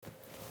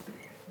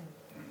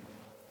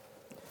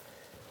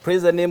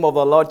Praise the name of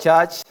the Lord,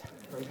 church.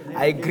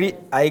 I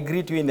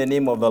greet you in the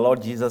name of the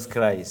Lord Jesus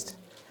Christ.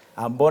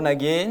 I'm born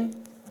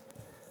again,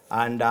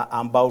 and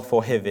I'm bound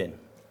for heaven.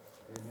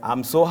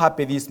 I'm so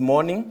happy this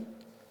morning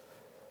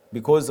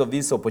because of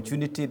this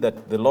opportunity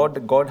that the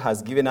Lord God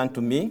has given unto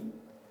me.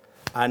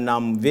 And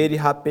I'm very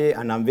happy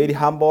and I'm very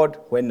humbled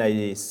when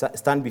I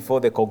stand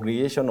before the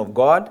congregation of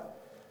God.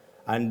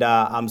 And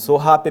I'm so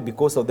happy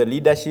because of the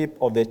leadership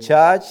of the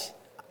church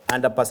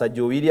under Pastor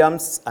Joe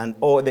Williams and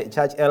all the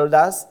church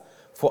elders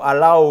for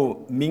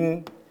allowing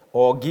me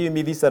or giving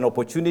me this an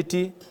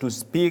opportunity to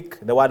speak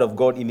the word of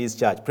God in this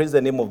church. Praise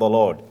the name of the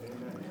Lord.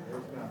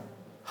 Amen.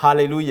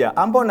 Hallelujah.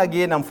 I'm born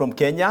again. I'm from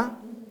Kenya.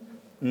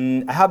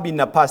 I have been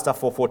a pastor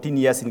for 14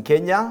 years in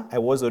Kenya. I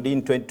was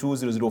ordained in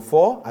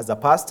 2004 as a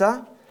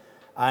pastor.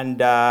 And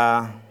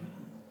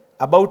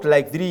about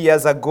like 3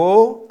 years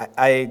ago,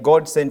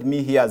 God sent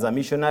me here as a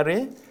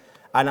missionary.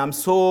 And I'm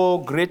so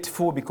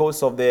grateful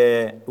because of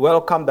the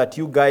welcome that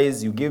you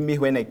gave me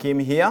when I came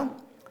here.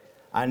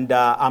 And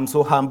I'm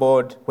so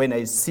humbled when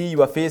I see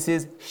your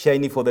faces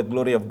shining for the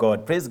glory of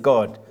God. Praise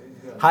God.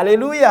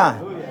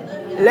 Hallelujah.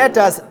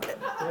 Hallelujah.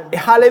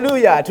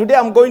 Hallelujah. Today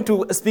I'm going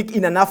to speak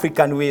in an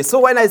African way.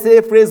 So when I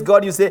say praise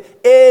God, you say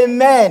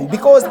amen.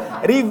 Because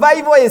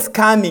revival is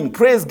coming.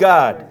 Praise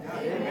God.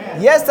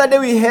 Amen. Yesterday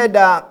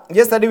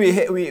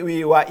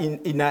we were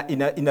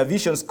in a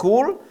vision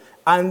school,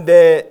 and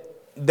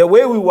the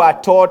way we were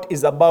taught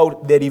is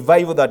about the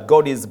revival that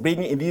God is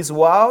bringing in this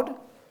world.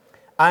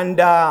 And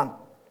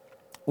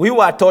we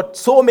were taught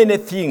so many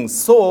things.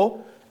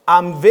 So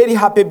I'm very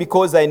happy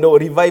because I know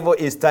revival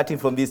is starting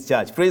from this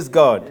church. Praise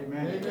God.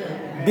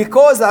 Amen.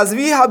 Because as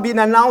we have been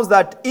announced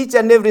that each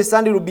and every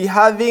Sunday we'll be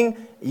having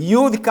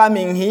youth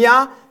coming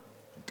here,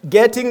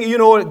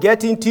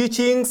 getting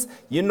teachings,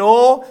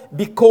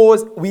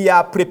 because we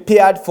are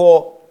prepared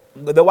for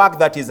the work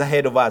that is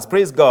ahead of us.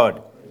 Praise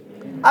God.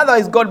 Amen.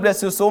 Otherwise, God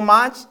bless you so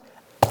much.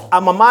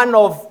 I'm a man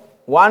of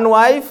one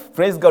wife.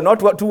 Praise God.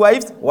 Not two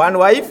wives, one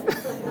wife.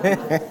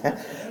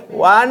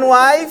 One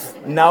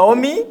wife,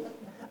 Naomi,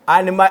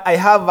 and I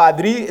have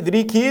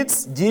three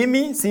kids,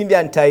 Jimmy, Cindy,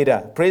 and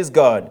Tyra. Praise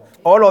God.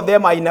 All of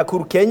them are in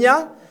Nakuru,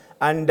 Kenya.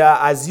 And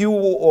as you,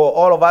 or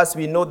all of us,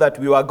 we know that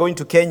we were going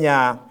to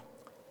Kenya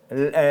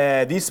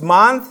this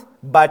month,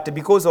 but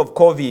because of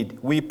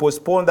COVID, we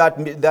postponed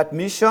that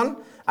mission.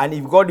 And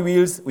if God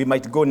wills, we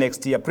might go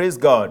next year. Praise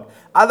God.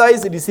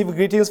 Otherwise, receive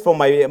greetings from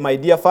my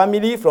dear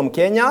family from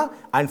Kenya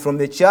and from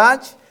the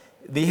church.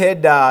 They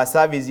had a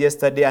service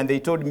yesterday, and they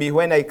told me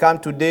when I come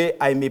today,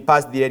 I may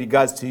pass their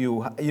regards to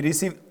you. You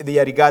receive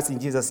their regards in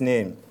Jesus'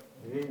 name.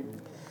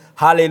 Amen.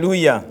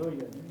 Hallelujah.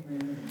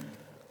 Amen.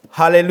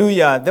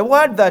 Hallelujah. The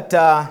word that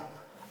I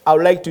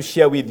would like to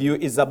share with you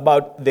is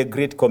about the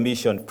Great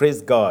Commission.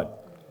 Praise God.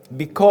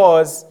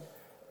 Because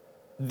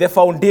the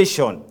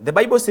foundation, the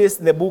Bible says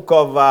in the book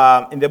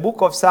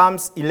of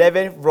Psalms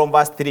 11 from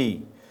verse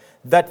 3,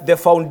 that the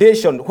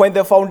foundation, when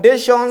the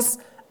foundations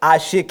are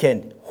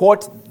shaken,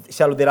 what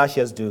shall the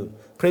righteous do?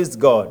 Praise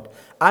God.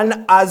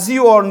 And as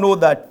you all know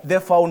that the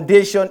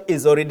foundation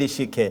is already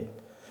shaken.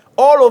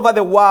 All over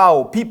the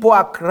world, people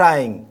are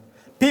crying.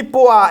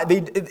 People are,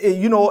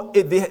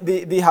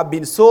 they have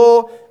been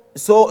so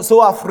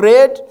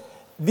afraid.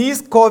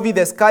 This COVID,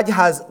 the scourge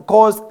has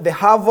caused the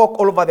havoc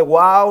all over the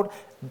world.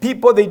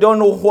 People, they don't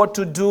know what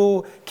to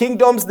do.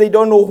 Kingdoms, they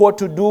don't know what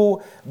to do.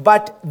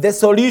 But the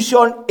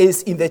solution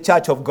is in the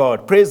church of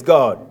God. Praise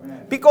God.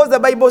 Amen. Because the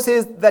Bible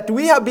says that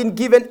we have been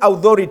given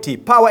authority,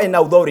 power and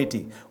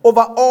authority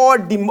over all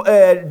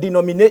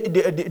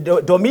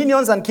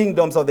dominions and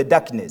kingdoms of the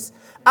darkness.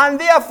 And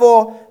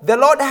therefore, the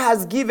Lord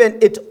has given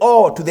it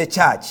all to the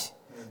church.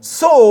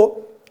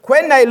 So,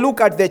 when I look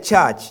at the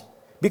church,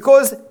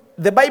 because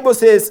the Bible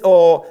says,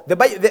 or the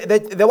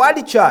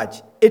word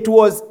church, it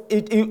was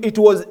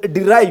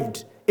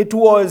derived. It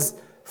was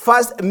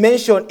first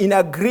mentioned in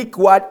a Greek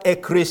word,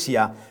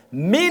 ekklesia,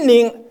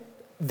 meaning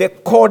the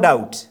called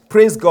out.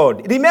 Praise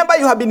God. Remember,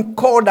 you have been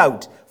called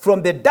out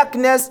from the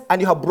darkness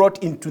and you have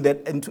brought into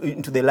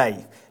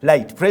the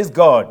light. Praise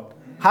God.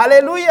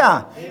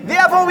 Hallelujah. Amen.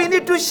 Therefore, we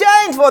need to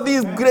shine for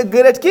this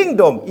great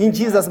kingdom in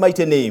Jesus'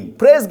 mighty name.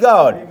 Praise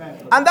God.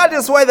 Amen. And that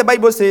is why the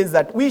Bible says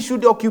that we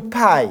should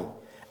occupy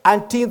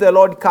until the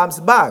Lord comes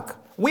back.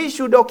 We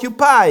should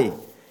occupy.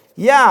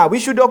 Yeah, we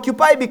should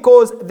occupy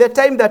because the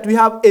time that we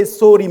have is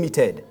so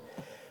limited.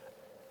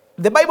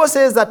 The Bible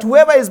says that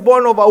whoever is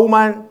born of a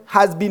woman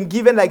has been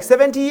given like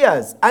 70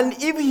 years. And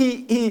if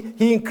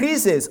he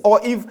increases, or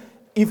if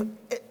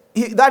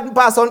that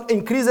person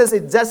increases,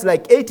 it's just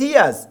like 80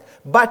 years.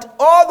 But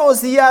all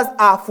those years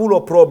are full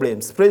of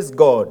problems. Praise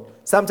God.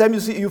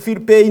 Sometimes you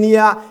feel pain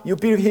here, you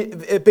feel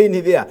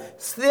pain there.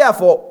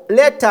 Therefore,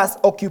 let us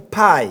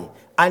occupy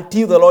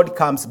until the Lord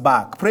comes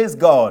back. Praise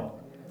God.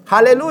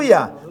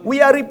 Hallelujah. We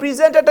are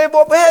representative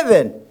of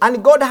heaven,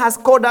 and God has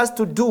called us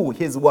to do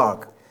his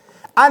work.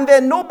 And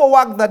the noble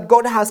work that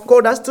God has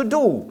called us to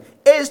do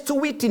is to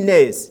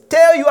witness.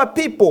 Tell your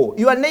people,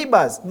 your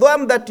neighbors,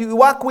 them that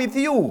work with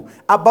you,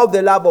 about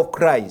the love of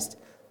Christ.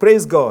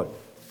 Praise God.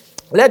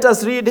 Let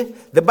us read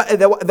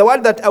the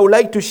word that I would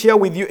like to share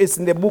with you is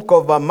in the book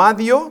of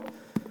Matthew.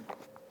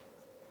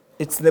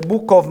 It's the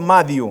book of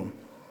Matthew.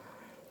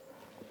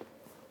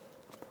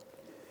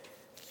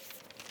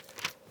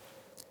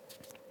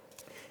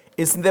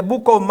 It's in the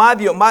book of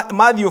Matthew,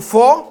 Matthew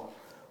 4,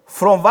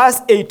 from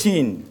verse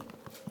 18.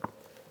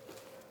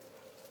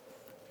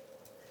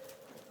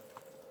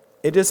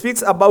 It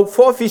speaks about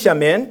 4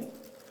 fishermen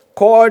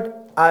called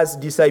as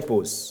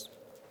disciples.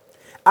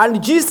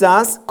 And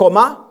Jesus,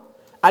 comma,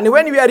 and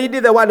when we are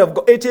reading the word of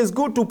God, it is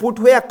good to put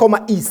where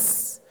comma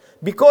is.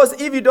 Because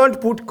if you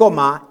don't put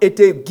comma,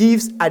 it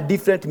gives a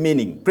different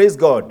meaning. Praise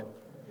God.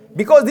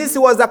 Because this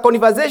was a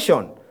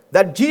conversation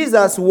that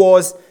Jesus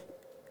was,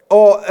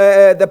 or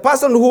the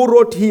person who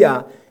wrote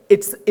here,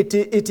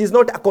 it is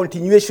not a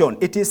continuation.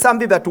 It is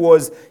something that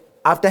was,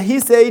 after he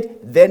said,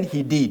 then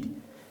he did.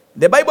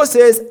 The Bible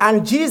says,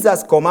 and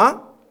Jesus,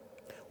 comma,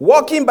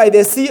 walking by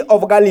the Sea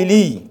of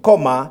Galilee,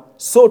 comma,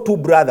 saw 2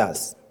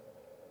 brothers.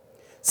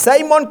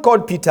 Simon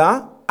called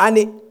Peter,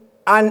 and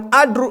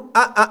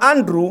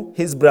Andrew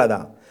his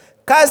brother,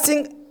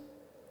 casting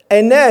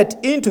a net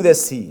into the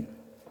sea,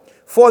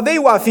 for they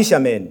were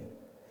fishermen.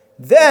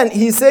 Then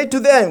he said to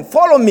them,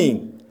 follow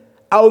me,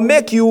 I will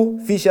make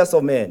you fishers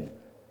of men.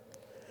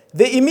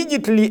 They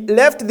immediately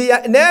left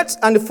their nets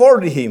and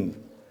followed him.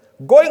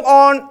 Going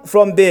on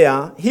from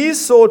there, he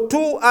saw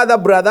 2 other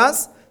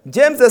brothers,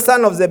 James the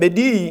son of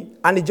Zebedee,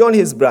 and John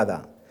his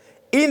brother,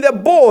 in the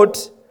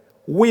boat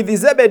with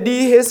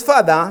Zebedee his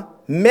father,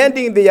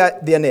 mending their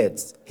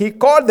nets. He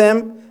called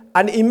them,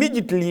 and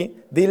immediately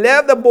they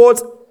left the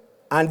boat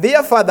and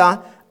their father,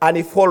 and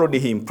he followed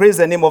him. Praise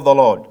the name of the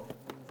Lord.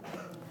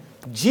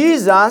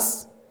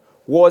 Jesus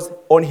was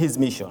on his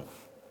mission.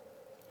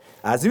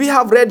 As we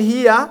have read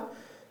here,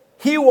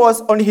 he was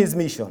on his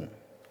mission.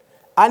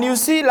 And you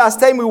see, last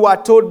time we were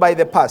told by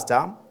the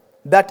pastor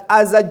that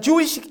as a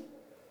Jewish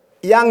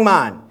young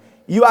man,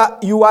 you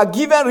are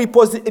given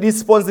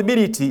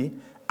responsibility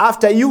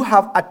after you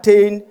have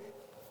attained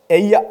a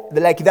year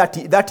like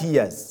that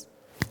years.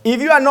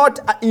 If you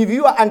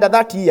are under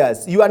that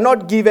years, you are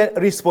not given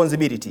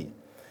responsibility.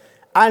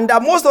 And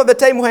most of the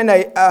time when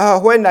I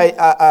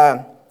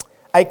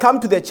come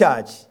to the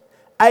church,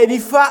 I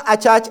refer a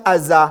church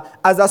as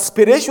a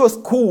spiritual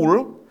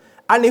school,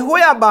 and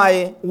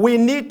whereby we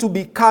need to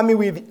be coming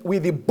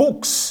with the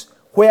books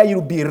where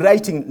you'll be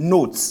writing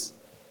notes.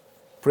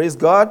 Praise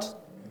God.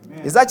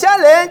 Amen. It's a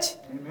challenge.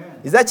 Amen.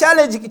 It's a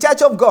challenge,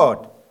 Church of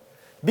God.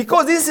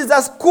 Because this is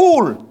a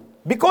school.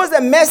 Because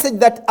the message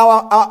that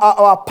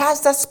our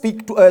pastor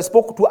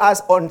spoke to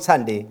us on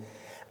Sunday,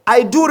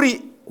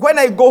 when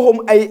I go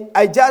home,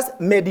 I just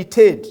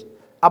meditate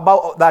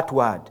about that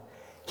word.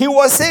 He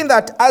was saying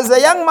that as a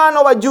young man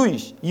of a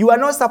Jewish, you are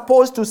not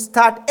supposed to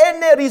start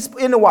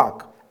any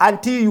work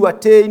until you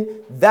attain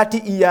 30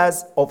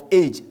 years of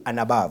age and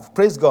above.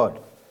 Praise God.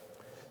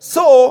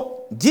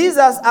 So,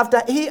 Jesus,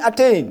 after he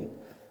attained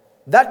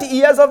 30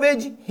 years of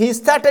age, he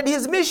started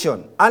his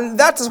mission. And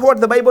that's what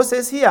the Bible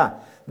says here,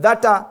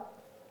 that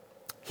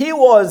he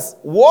was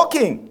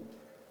walking.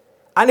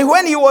 And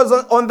when he was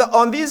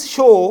on this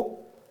shore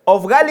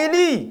of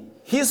Galilee,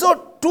 he saw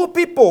 2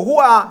 people who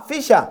are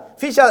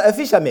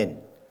fishermen.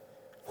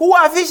 Who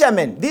are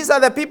fishermen? These are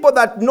the people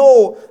that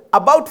know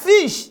about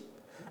fish.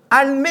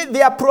 And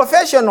they are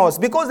professionals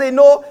because they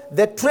know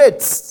the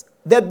traits,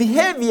 the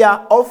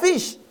behavior of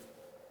fish.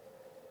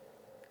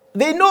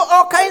 They know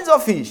all kinds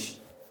of fish.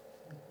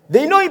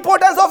 They know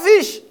importance of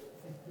fish.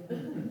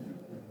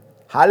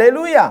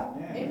 Hallelujah.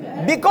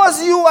 Amen.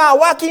 Because you are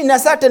working in a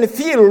certain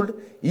field,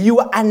 you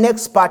are an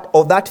expert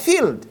of that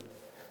field.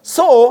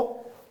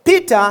 So,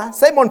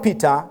 Simon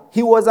Peter,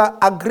 he was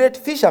a great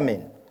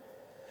fisherman.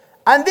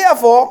 And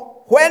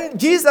therefore, when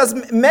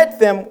Jesus met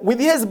them with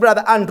his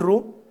brother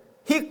Andrew,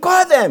 he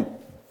called them.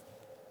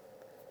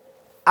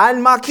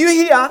 And mark you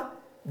here,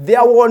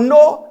 there was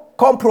no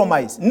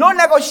compromise, no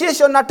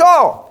negotiation at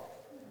all.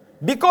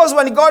 Because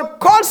when God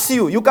calls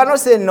you, you cannot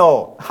say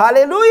no.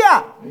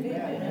 Hallelujah.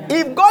 Amen.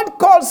 If God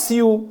calls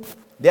you,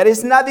 there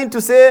is nothing to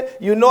say,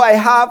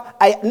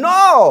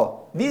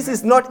 no. This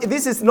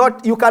is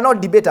not, you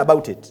cannot debate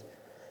about it.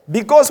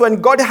 Because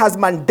when God has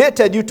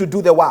mandated you to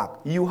do the work,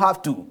 you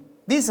have to.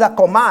 This is a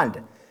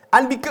command.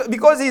 And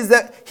because he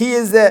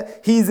is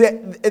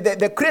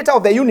the creator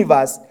of the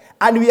universe,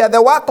 and we are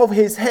the work of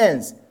his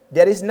hands,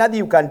 there is nothing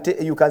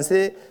you can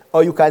say,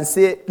 or you can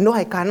say, no,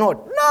 I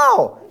cannot.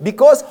 No,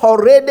 because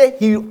already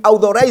he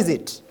authorized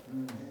it.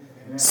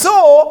 Amen.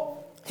 So,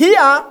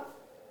 here,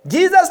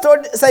 Jesus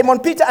told Simon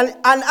Peter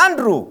and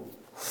Andrew,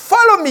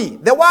 follow me.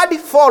 The word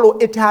follow,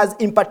 it has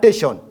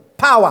impartation,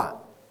 power.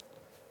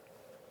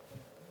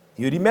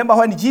 You remember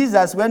when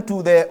Jesus went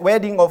to the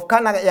wedding of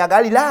Cana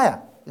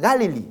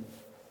Galilee.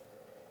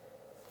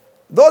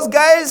 Those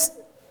guys,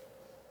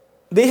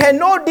 they had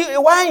no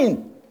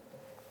wine.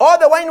 All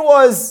the wine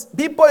was,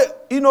 people,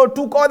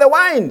 took all the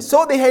wine.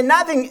 So they had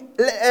nothing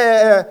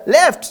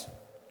left.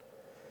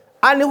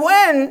 And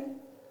when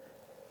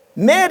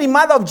Mary,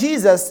 mother of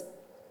Jesus,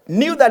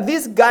 knew that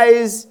these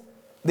guys,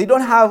 they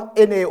don't have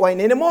any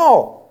wine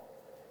anymore,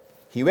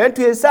 He went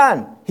to his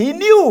son. He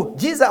knew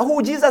Jesus,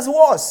 who Jesus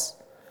was.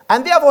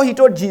 And therefore he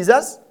told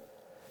Jesus,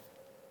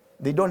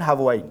 they don't have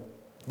wine.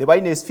 The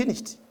wine is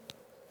finished.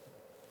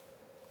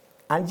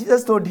 And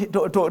Jesus told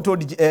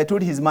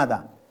his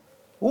mother,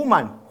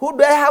 woman, who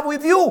do I have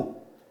with you?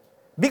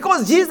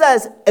 Because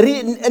Jesus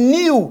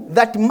knew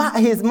that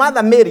his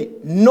mother Mary,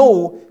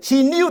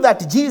 she knew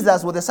that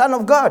Jesus was the Son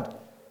of God.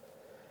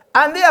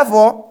 And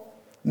therefore,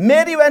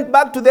 Mary went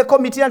back to the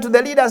committee and to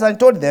the leaders and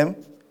told them,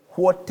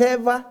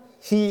 whatever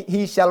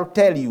he shall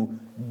tell you,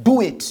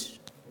 do it.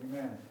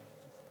 Amen.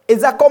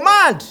 It's a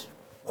command.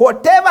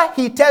 Whatever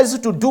he tells you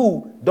to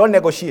do, don't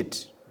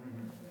negotiate.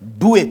 Mm-hmm.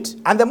 Do it.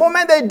 And the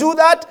moment they do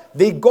that,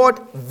 they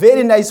got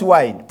very nice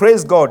wine.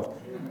 Praise God.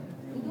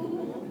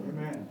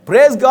 Amen.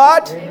 Praise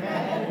God.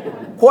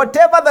 Amen.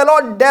 Whatever the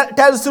Lord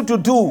tells you to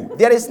do,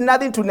 there is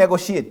nothing to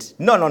negotiate.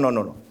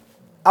 No.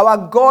 Our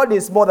God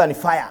is more than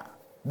fire.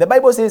 The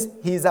Bible says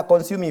he is a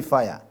consuming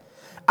fire.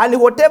 And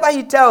whatever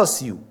he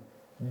tells you,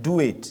 do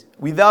it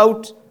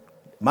without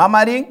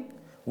murmuring,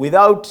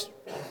 without,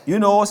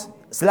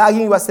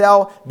 slagging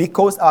yourself,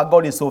 because our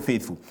God is so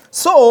faithful.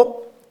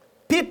 So,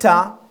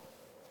 Peter,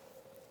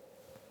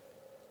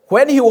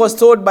 when he was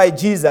told by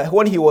Jesus,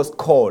 when he was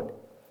called,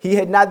 he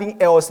had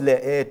nothing else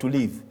to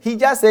leave. He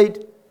just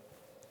said,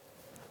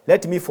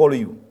 let me follow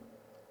you.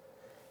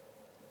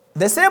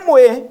 The same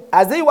way,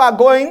 as they were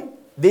going,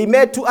 they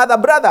met two other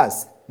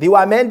brothers. They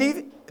were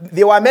mending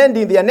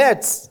their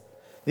nets.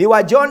 They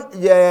were John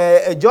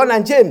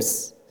and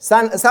James,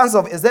 sons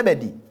of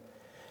Zebedee.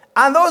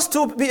 And those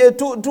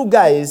two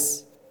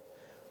guys,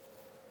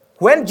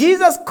 when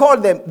Jesus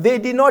called them, they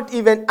did not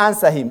even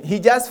answer him. He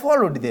just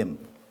followed them.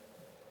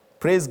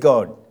 Praise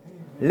God.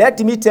 Let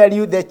me tell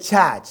you, the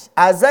church,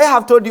 as I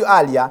have told you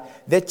earlier,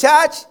 the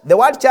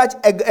word church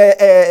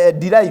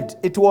derived.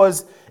 It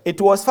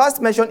was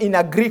first mentioned in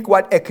a Greek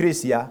word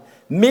ekklesia,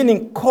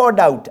 meaning called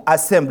out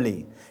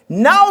assembly.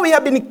 Now we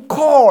have been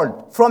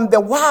called from the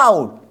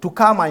world to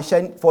come and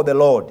shine for the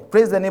Lord.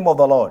 Praise the name of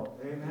the Lord.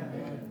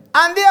 Amen.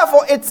 And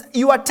therefore, it's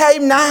your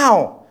time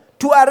now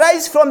to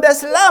arise from the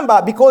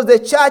slumber, because the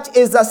church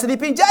is a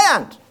sleeping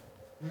giant.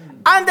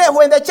 And then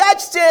when the church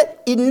says,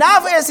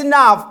 enough is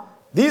enough,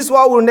 this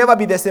world will never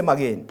be the same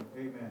again.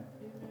 Amen.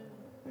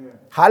 Amen.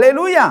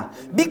 Hallelujah.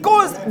 Amen.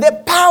 Because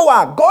the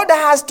power, God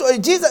has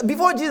to,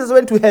 before Jesus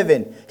went to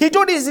heaven, he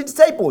told his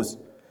disciples,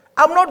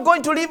 I'm not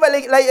going to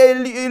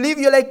leave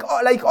you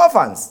like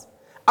orphans.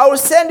 I will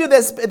send you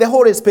the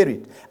Holy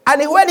Spirit.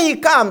 And when he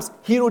comes,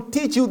 he will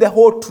teach you the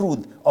whole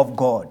truth of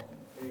God.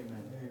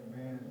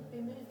 Amen.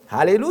 Amen.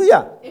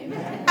 Hallelujah.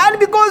 Amen. And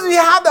because we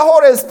have the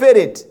Holy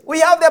Spirit,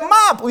 we have the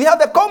map, we have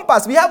the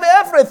compass, we have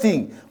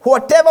everything.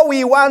 Whatever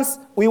we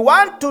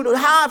want to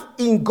have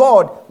in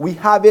God, we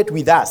have it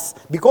with us.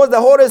 Because the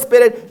Holy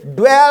Spirit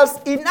dwells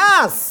in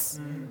us.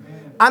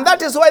 Amen. And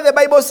that is why the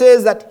Bible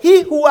says that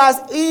he who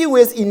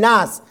is in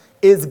us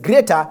is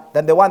greater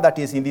than the one that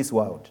is in this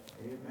world.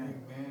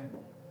 Amen.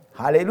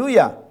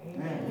 Hallelujah.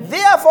 Amen.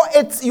 Therefore,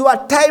 it's your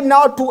time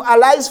now to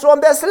arise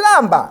from the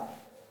slumber.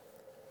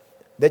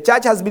 The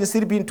church has been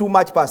sleeping too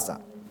much, Pastor.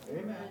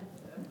 Amen.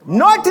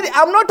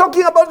 I'm not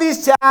talking about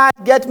this church.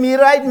 Get me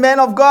right, men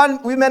of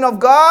God, women of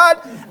God.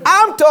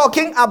 I'm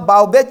talking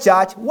about the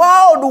church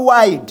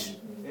worldwide.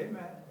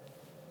 Amen.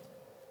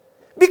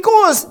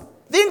 Because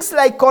things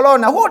like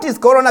corona, what is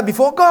corona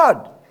before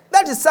God?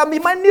 That is some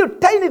minute,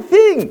 tiny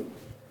thing.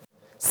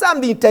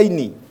 Something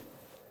tiny.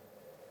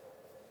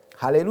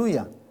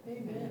 Hallelujah.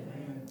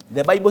 Amen.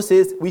 The Bible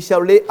says we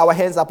shall lay our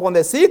hands upon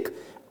the sick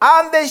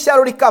and they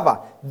shall recover.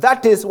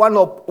 That is one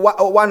of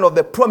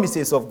the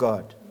promises of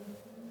God.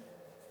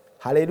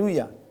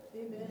 Hallelujah.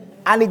 Amen.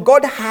 And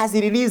God has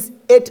released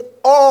it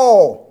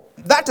all.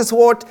 That's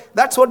what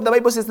the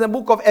Bible says in the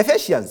book of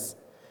Ephesians.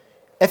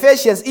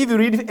 Ephesians, if you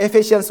read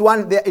Ephesians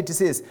 1, there it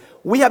says,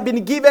 we have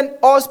been given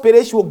all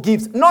spiritual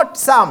gifts, not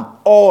some,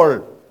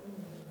 all.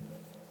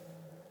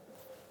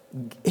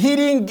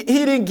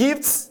 Healing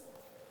gifts,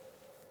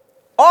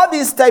 all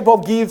these type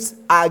of gifts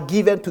are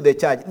given to the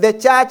church. The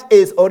church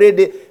is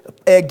already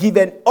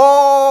given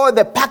all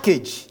the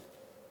package.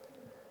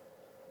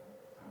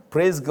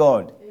 Praise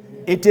God.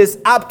 Amen. It is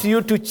up to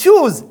you to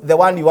choose the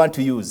one you want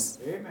to use.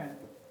 Amen.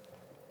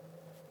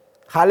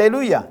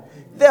 Hallelujah.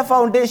 The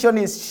foundation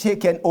is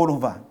shaken all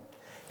over.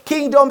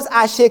 Kingdoms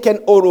are shaken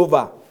all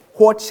over.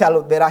 What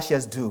shall the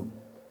Russians do?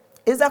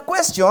 Is a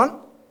question.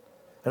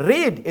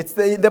 Read. It's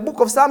the book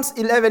of Psalms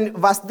 11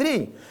 verse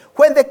 3.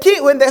 When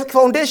the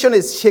foundation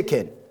is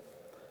shaken,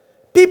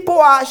 people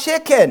are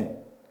shaken.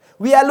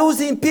 We are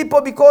losing people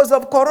because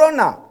of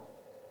corona.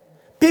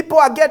 People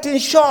are getting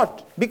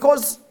shot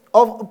because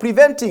of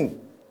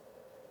preventing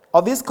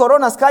of this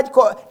corona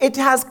scourge. It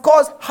has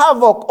caused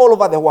havoc all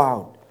over the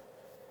world.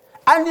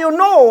 And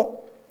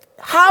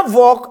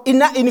havoc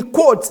in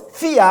quotes,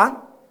 fear.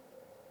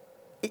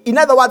 In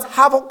other words,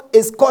 havoc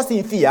is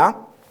causing fear.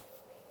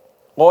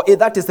 Or if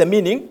that is the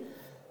meaning,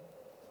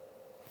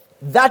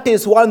 that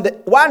is one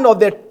of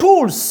the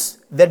tools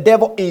the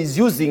devil is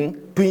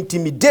using to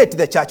intimidate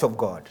the church of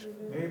God.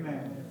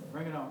 Amen.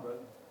 Bring it on, brother.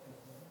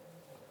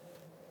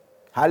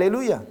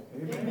 Hallelujah.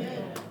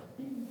 Amen.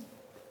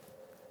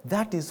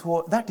 That is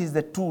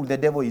the tool the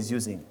devil is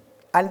using.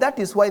 And that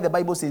is why the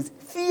Bible says,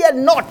 fear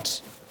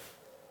not.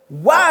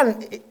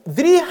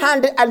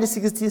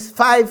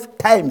 365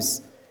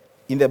 times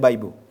in the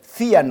Bible.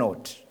 Fear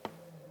not.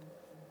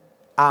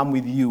 I'm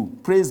with you.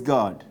 Praise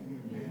God.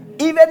 Amen.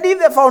 Even if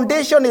the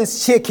foundation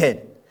is shaken,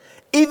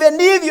 even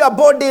if your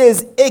body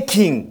is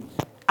aching,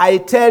 I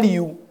tell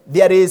you,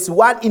 there is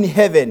one in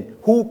heaven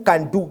who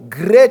can do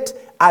great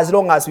as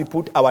long as we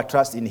put our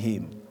trust in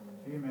him.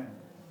 Amen.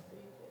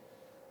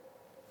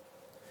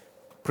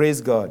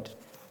 Praise God.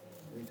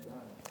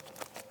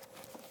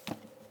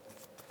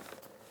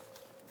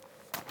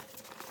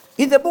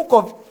 In the book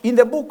of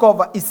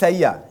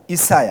Isaiah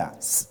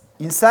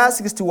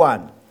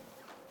 61,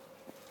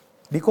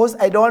 because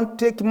I don't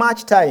take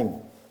much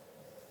time.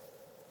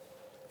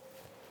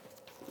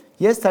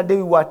 Yesterday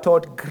we were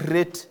taught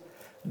great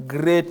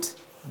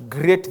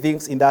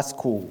things in that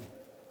school.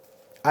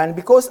 And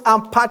because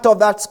I'm part of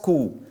that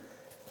school,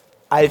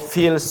 I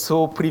feel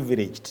so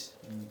privileged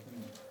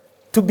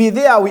to be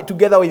there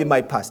together with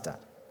my pastor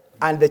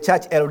and the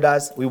church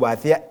elders. We were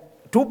there.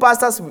 2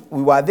 pastors,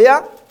 we were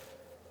there.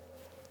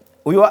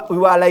 We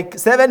were like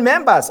 7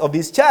 members of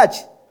this church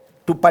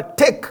to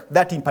partake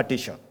that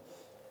impartation.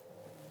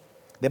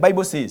 The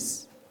Bible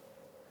says,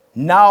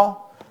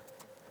 now,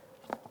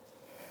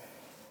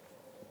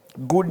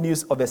 good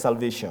news of the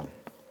salvation.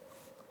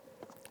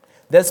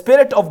 The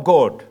Spirit of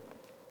God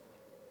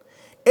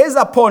is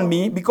upon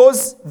me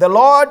because the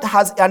Lord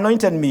has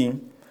anointed me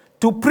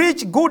to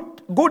preach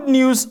good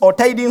news or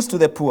tidings to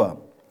the poor.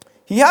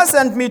 He has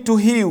sent me to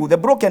heal the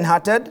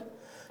brokenhearted,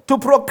 to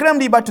proclaim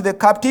liberty to the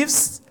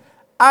captives,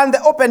 and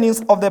the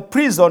openings of the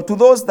prison to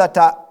those that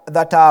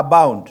are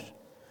bound,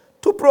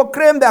 to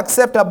proclaim the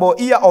acceptable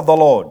year of the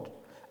Lord,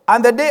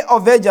 and the day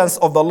of vengeance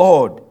of the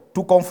Lord,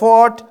 to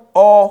comfort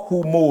all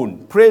who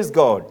mourn. Praise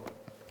God.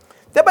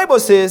 The Bible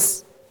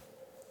says,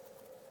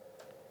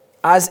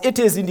 as it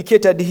is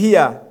indicated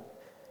here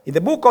in the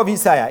book of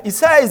Isaiah.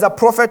 Isaiah is a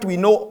prophet. We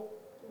know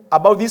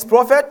about this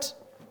prophet.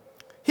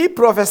 He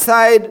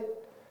prophesied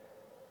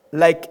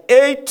like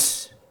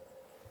 8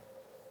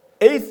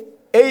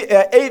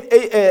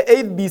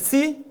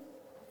 BC.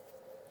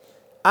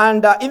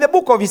 And in the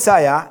book of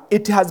Isaiah,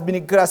 it has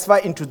been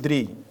classified into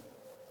 3.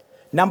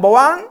 Number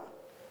 1,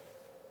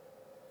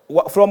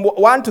 from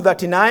 1 to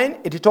 39,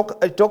 it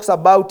talks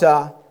about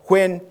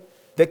when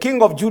the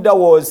king of Judah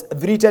was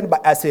threatened by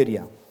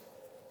Assyria.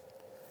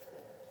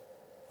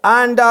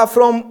 And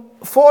from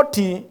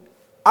 40,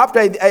 after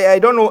I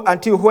don't know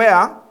until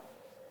where,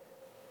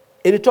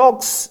 it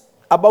talks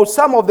about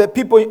some of the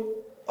people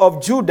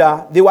of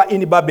Judah. They were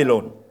in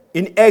Babylon,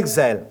 in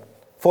exile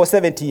for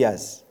 70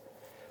 years.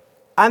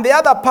 And the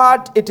other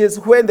part, it is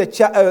when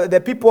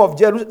the people of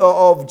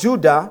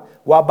Judah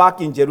were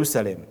back in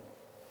Jerusalem.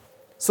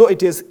 So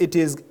it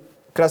is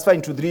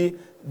classified into three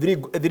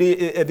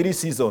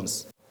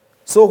seasons.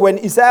 So when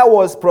Isaiah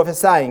was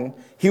prophesying,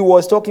 he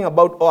was talking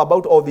about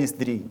all these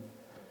 3.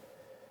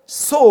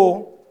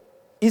 So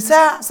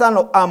Isaiah, son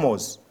of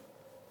Amos,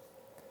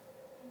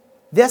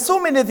 there are so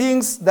many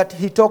things that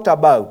he talked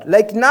about.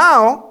 Like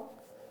now,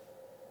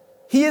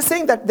 he is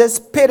saying that the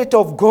Spirit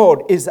of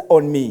God is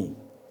on me,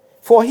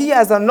 for he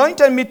has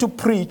anointed me to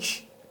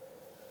preach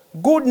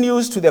good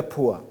news to the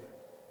poor.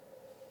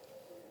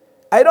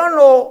 I don't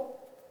know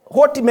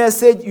what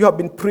message you have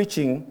been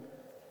preaching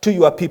to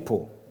your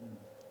people.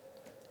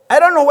 I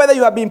don't know whether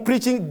you have been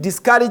preaching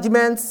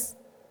discouragements.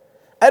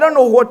 I don't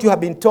know what you have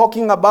been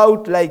talking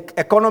about, like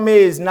economy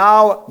is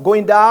now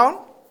going down.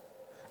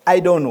 I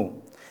don't know.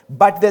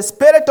 But the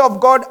Spirit of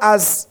God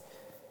as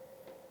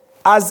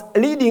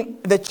leading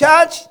the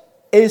church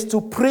is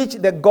to preach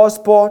the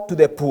gospel to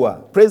the poor.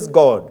 Praise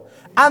God.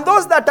 And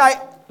those that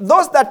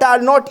are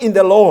not in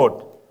the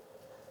Lord,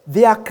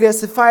 they are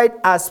classified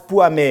as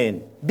poor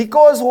men.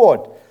 Because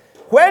what?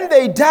 When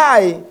they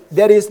die,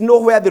 there is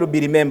nowhere they will be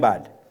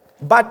remembered.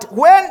 But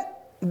when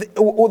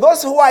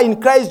those who are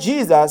in Christ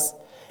Jesus,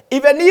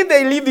 even if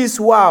they leave this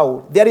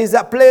world, there is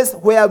a place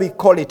where we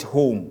call it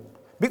home.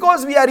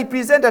 Because we are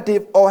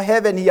representative of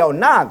heaven here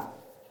on earth.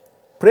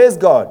 Praise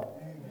God.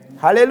 Amen.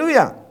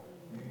 Hallelujah.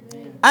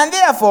 Amen. And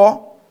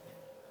therefore,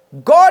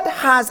 God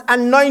has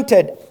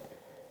anointed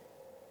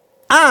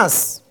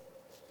us.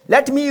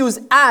 Let me use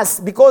us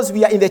because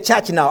we are in the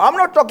church now. I'm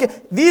not talking,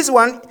 this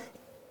one,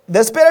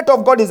 the Spirit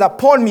of God is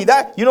upon me.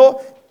 That,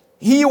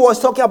 he was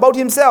talking about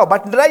himself.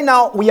 But right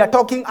now, we are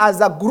talking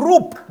as a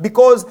group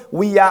because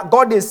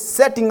God is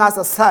setting us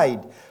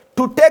aside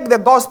to take the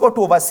gospel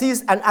to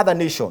overseas and other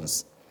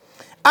nations.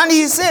 And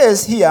he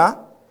says here,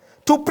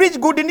 to preach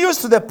good news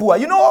to the poor.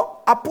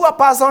 A poor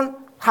person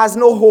has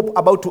no hope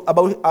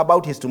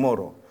about his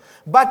tomorrow.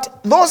 But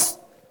those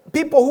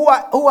people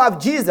who have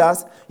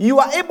Jesus, you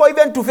are able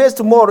even to face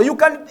tomorrow. You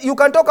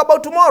can talk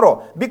about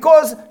tomorrow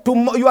because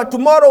your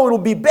tomorrow will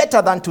be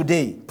better than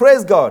today.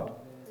 Praise God.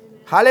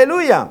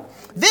 Hallelujah.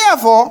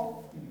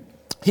 Therefore,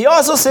 he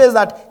also says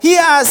that he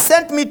has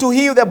sent me to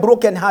heal the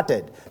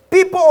brokenhearted.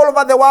 People all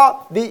over the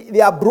world,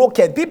 they are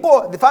broken.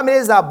 The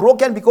families are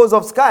broken because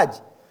of scourge.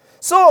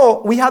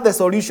 So we have the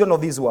solution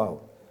of this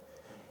world.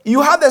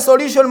 You have the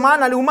solution,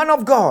 man and woman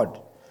of God.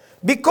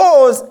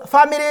 Because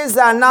families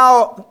are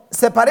now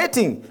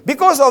separating.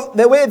 Because of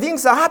the way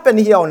things are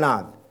happening here on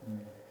earth.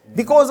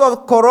 Because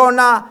of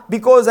corona,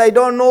 because I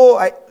don't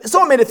know,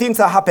 so many things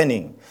are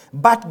happening.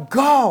 But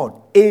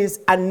God is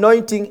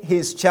anointing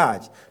his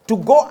church to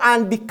go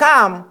and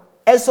become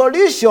a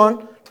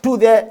solution to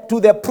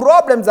the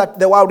problems that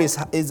the world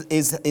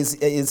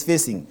is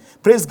facing.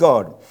 Praise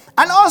God.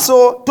 And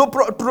also to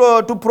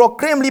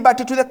proclaim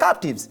liberty to the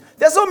captives.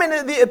 There's so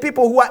many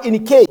people who are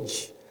in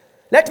cage.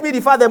 Let me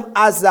refer them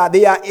as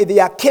they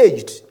are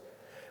caged.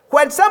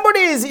 When somebody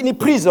is in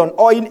prison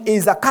or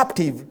is a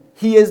captive,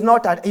 he does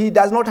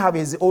not have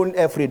his own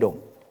freedom.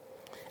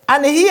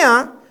 And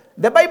here,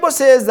 the Bible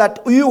says that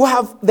you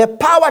have the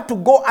power to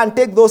go and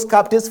take those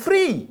captives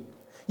free.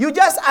 You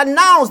just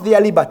announce their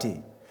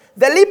liberty.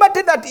 The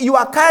liberty that you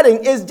are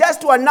carrying is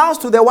just to announce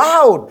to the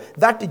world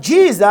that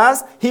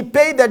Jesus, he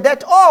paid the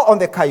debt all on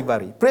the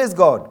Calvary. Praise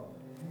God.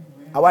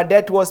 Amen. Our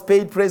debt was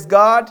paid, praise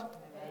God.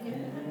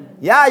 Amen.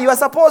 Yeah, you are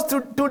supposed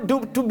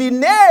to be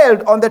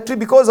nailed on the tree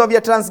because of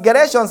your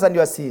transgressions and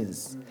your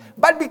sins.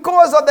 But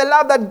because of the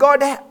love that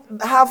God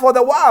has for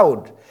the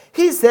world,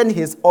 he sent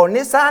his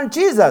only son,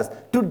 Jesus,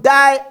 to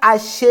die a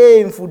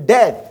shameful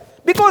death.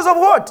 Because of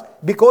what?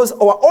 Because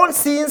of our own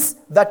sins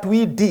that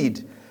we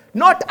did.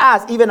 Not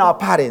us, even our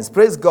parents.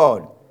 Praise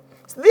God.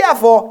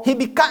 Therefore, he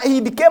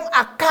became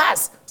a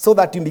curse so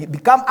that you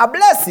become a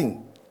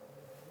blessing.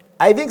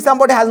 I think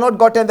somebody has not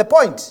gotten the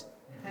point.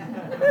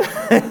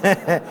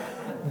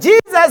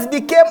 Jesus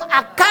became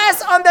a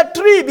curse on the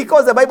tree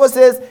because the Bible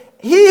says,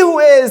 he who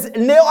is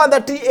nailed on the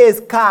tree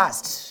is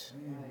cursed.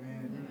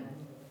 Amen.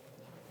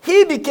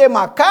 He became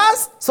a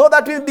curse so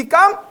that we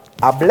become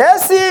a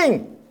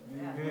blessing.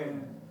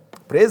 Amen.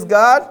 Praise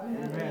God.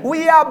 Amen.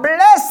 We are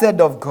blessed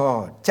of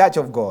God, church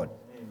of God.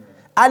 Amen.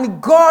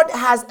 And God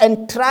has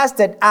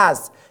entrusted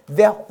us,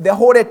 the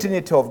Holy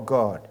Trinity of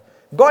God.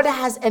 God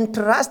has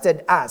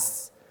entrusted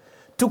us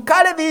to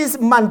carry this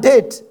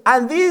mandate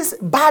and this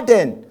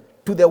burden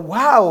to the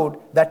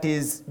world that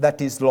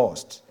is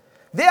lost.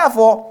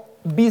 Therefore,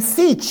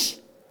 beseech.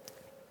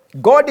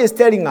 God is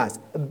telling us,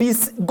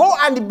 go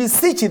and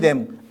beseech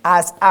them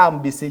as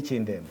I'm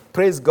beseeching them.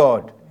 Praise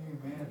God.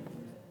 Amen.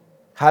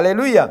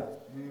 Hallelujah.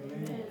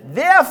 Amen.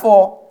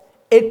 Therefore,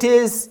 it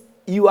is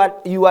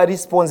your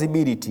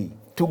responsibility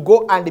to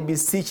go and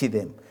beseech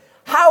them.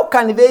 How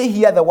can they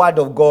hear the word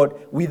of God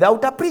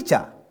without a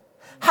preacher?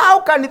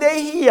 How can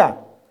they hear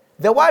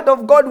the word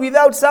of God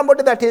without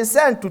somebody that is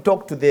sent to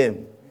talk to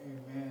them?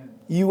 Amen.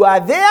 You are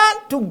there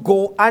to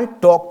go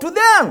and talk to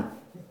them.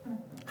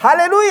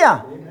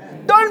 Hallelujah.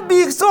 Amen. Don't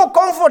be so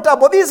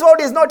comfortable. This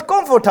world is not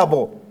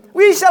comfortable.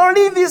 We shall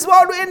leave this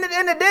world in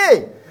a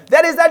day.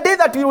 There is a day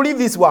that we will leave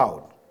this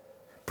world.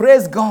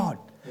 Praise God.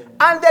 Amen.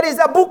 And there is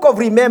a book of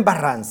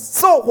remembrance.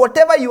 So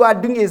whatever you are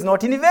doing is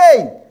not in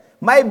vain.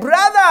 My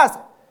brothers,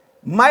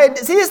 my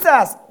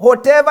sisters,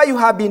 whatever you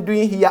have been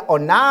doing here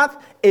on earth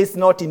is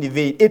not in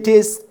vain. It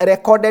is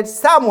recorded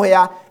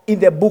somewhere in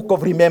the book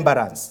of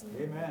remembrance.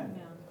 Amen.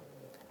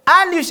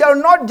 And you shall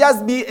not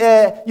just be,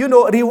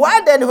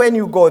 rewarded when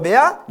you go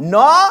there.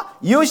 No,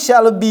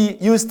 you'll be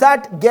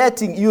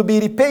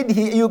repaid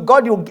here.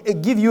 God will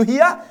give you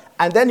here,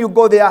 and then you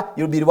go there,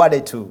 you'll be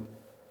rewarded too.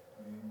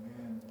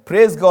 Amen.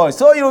 Praise God.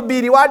 So you'll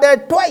be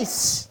rewarded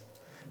twice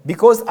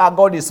because our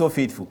God is so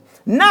faithful.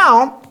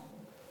 Now,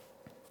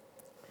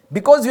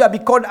 because we have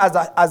been called as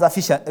a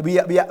fisher,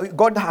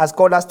 God has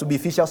called us to be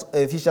fishers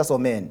of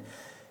men.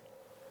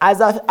 As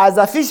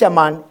a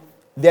fisherman,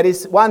 there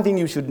is one thing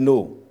you should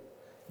know.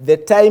 The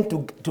time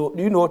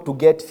to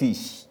get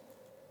fish.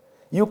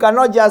 You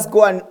cannot just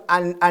go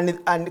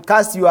and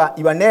cast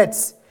your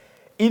nets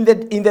in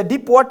the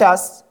deep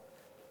waters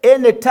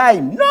any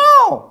time.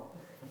 No!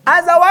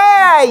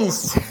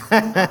 Otherwise,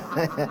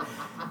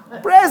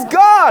 praise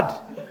God.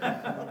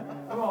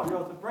 Come on,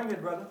 Joseph, bring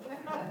it, brother.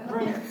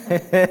 Bring it.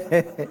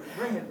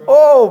 Bring it, brother.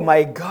 Oh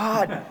my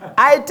God.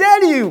 I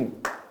tell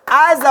you,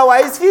 as a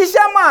wise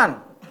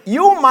fisherman,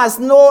 you must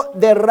know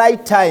the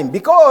right time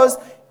because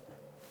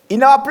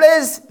in our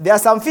place, there are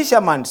some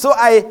fishermen. So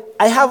I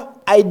have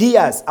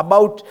ideas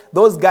about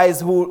those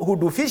guys who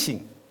do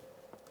fishing.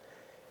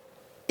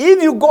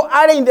 If you go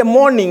early in the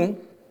morning,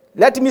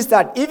 let me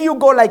start. If you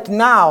go like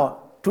now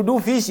to do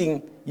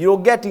fishing, you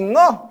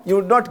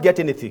will not get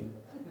anything.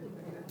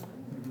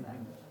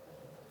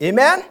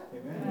 Amen?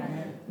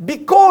 Amen?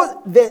 Because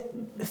the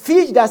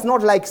fish does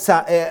not like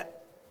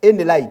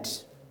any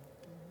light.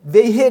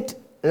 They hate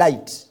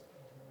light.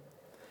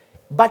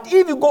 But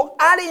if you go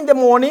early in the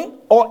morning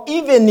or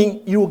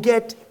evening, you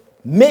get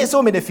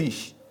so many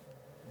fish.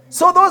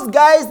 So those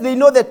guys, they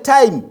know the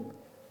time.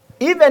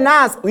 Even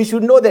us, we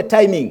should know the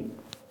timing.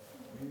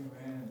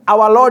 Amen.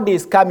 Our Lord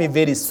is coming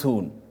very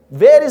soon.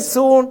 Very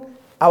soon,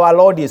 our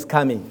Lord is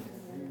coming.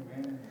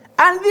 Amen.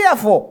 And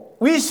therefore,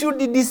 we should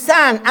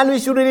discern and we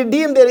should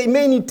redeem the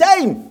remaining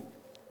time.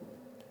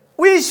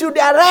 We should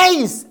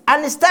arise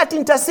and start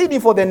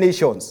interceding for the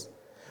nations.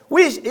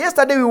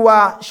 Yesterday we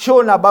were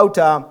shown about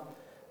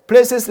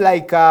places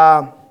like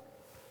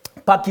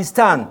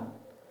Pakistan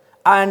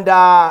and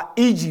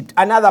Egypt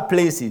and other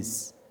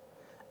places.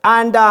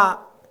 And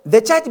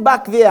the church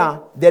back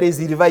there is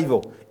a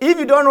revival. If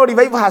you don't know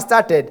revival has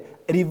started,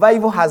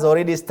 revival has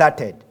already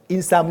started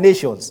in some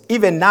nations.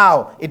 Even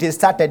now, it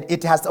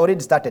has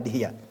already started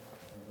here.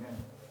 Amen.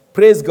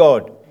 Praise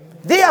God. Amen.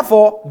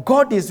 Therefore,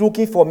 God is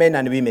looking for men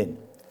and women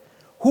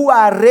who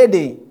are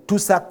ready to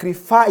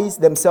sacrifice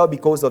themselves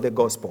because of the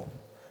gospel.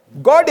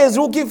 God is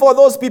looking for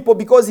those people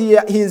because he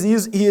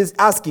is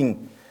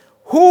asking,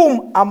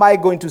 whom am I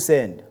going to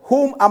send?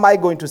 Whom am I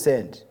going to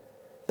send?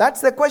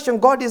 That's the question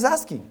God is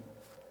asking.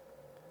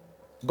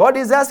 God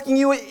is asking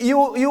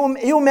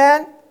you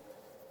man,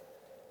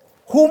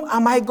 whom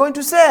am I going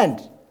to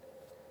send?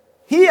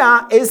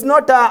 Here is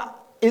not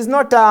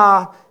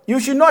you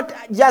should not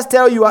just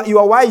tell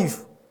your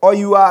wife or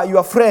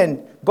your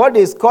friend, God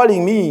is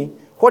calling me,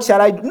 what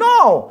shall I do?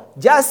 No,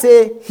 just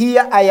say,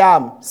 here I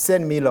am,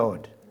 send me,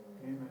 Lord.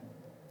 Amen.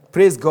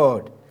 Praise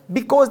God.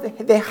 Because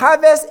the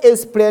harvest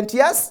is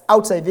plenteous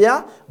outside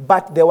there,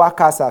 but the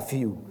workers are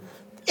few.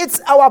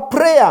 It's our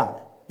prayer.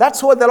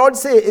 That's what the Lord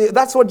said.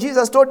 That's what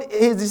Jesus told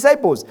his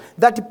disciples,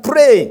 that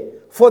pray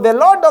for the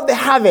Lord of the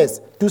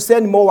harvest to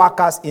send more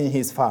workers in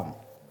his farm,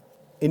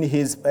 in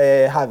his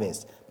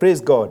harvest. Praise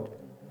God.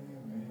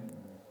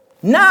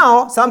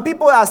 Now, some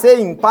people are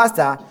saying,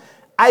 Pastor,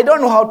 I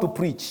don't know how to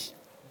preach.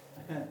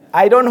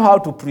 I don't know how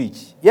to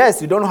preach.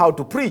 Yes, you don't know how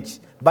to preach,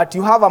 but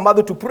you have a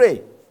mother to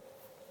pray.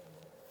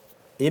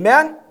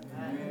 Amen?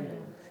 Amen.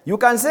 You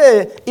can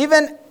say,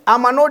 even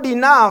I'm not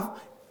enough,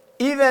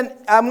 even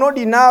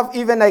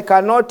I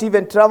cannot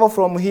even travel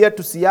from here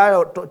to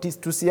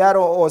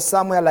Seattle or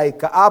somewhere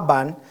like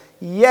Urban.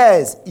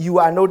 Yes, you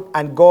are not,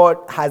 and God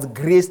has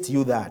graced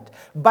you that.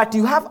 But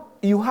you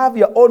have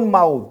your own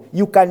mouth.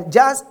 You can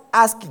just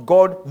ask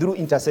God through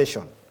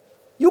intercession.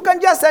 You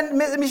can just send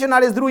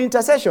missionaries through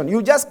intercession.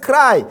 You just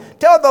cry.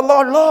 Tell the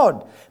Lord,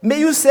 Lord, may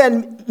you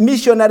send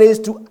missionaries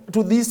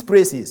to these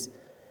places.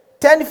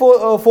 Tend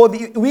for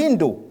the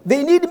window.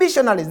 They need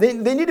missionaries.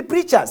 They need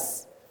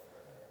preachers.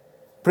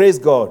 Praise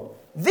God.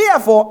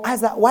 Therefore,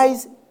 as a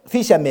wise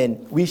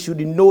fisherman, we should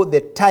know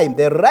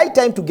the right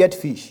time to get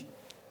fish.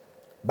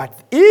 But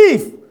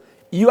if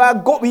we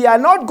are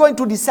not going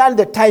to discern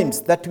the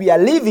times that we are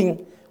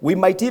living, we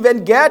might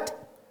even get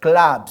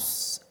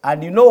clubs.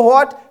 And you know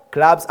what?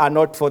 Clubs are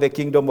not for the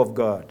kingdom of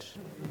God.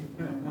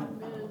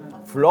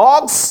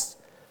 Flogs,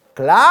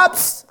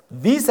 clubs,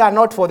 these are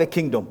not for the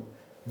kingdom.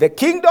 The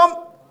kingdom,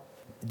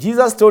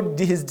 Jesus told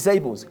his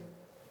disciples,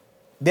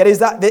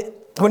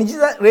 when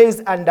Jesus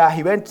raised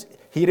and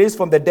he raised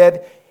from the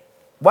dead,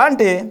 one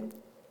day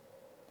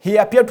he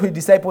appeared to his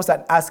disciples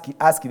and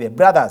asked them,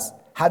 brothers,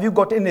 have you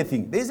got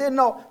anything? They said,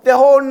 no. The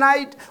whole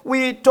night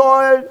we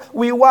toiled,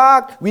 we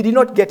worked, we did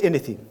not get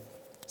anything.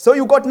 So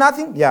you got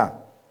nothing? Yeah.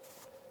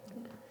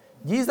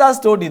 Jesus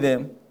told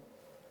them,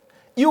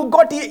 you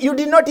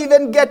did not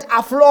even get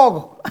a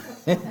flog.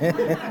 Even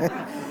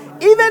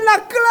a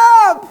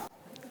club.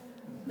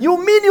 You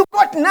mean you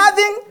got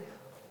nothing?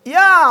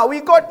 Yeah,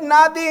 we got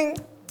nothing.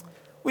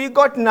 We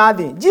got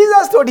nothing.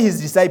 Jesus told his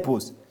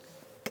disciples.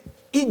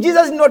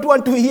 Jesus did not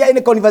want to hear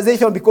any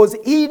conversation because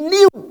he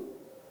knew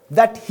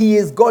that he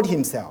is God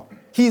himself.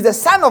 He is the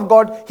Son of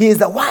God. He is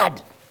the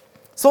Word.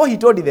 So he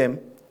told them,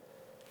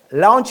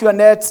 launch your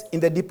nets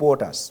in the deep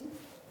waters.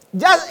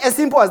 Just as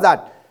simple as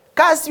that.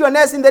 Cast your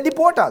nets in the deep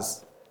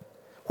waters.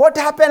 What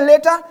happened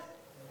later?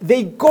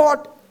 They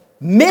got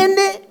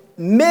many,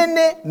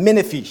 many,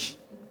 many fish.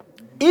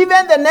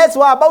 Even the nets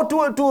were about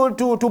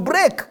to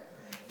break.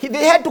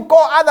 They had to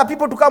call other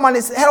people to come and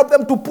help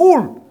them to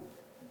pull.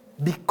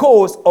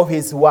 Because of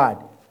his word.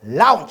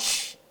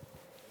 Launch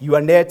your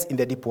nets in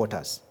the deep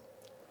waters.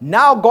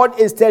 Now God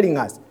is telling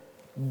us,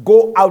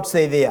 go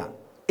outside there.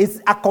 It's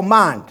a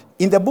command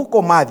in the book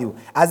of Matthew.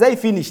 As I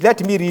finish,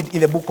 let me read in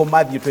the book of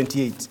Matthew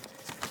 28.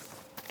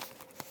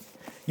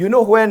 You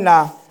know when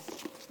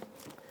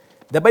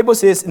the Bible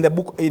says in the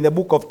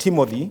book of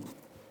Timothy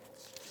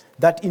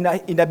that in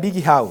a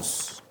big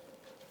house,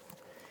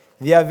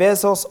 there are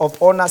vessels of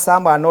honor.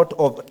 Some are not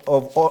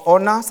of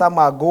honor. Some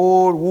are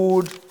gold,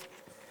 wood.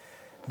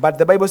 But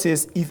the Bible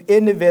says, if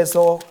any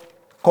vessel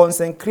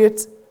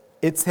consecrates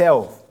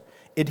itself,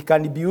 it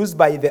can be used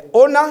by the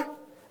owner,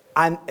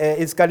 and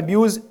it can be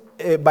used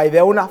by the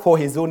owner for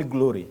his own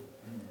glory.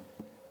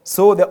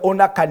 So the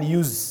owner can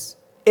use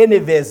any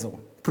vessel.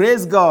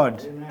 Praise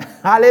God. Amen.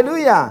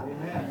 Hallelujah.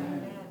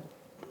 Amen.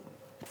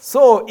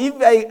 So if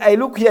I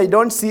look here, I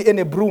don't see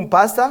any broom,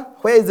 Pastor.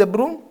 Where is the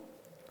broom?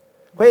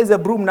 Where is the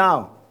broom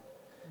now?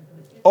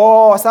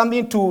 Or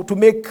something to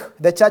make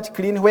the church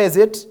clean. Where is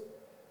it?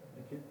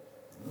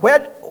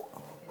 Where?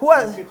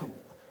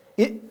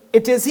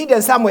 It is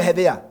hidden somewhere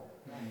there.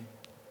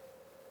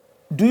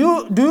 Do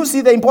you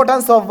see the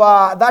importance of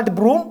that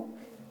broom?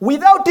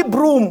 Without a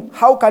broom,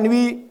 how can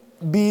we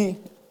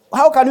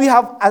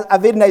have a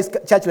very nice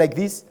church like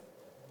this?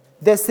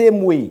 The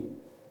same way.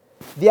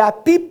 There are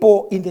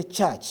people in the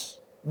church.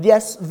 They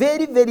are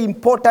very, very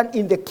important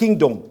in the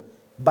kingdom,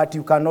 but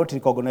you cannot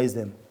recognize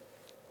them.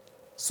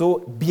 So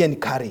be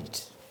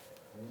encouraged.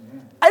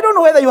 I don't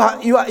know whether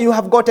you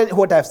have gotten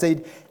what I've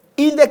said.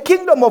 In the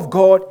kingdom of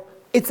God,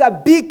 it's a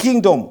big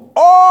kingdom.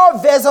 All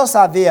vessels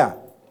are there.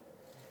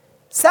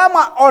 Some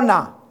are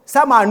honor,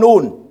 some are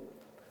known,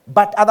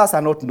 but others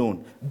are not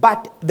known.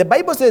 But the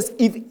Bible says,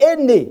 if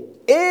any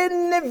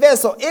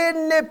vessel,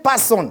 any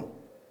person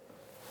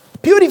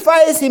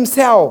purifies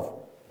himself,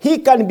 he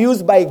can be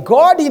used by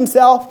God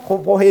himself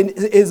for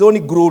his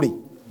own glory.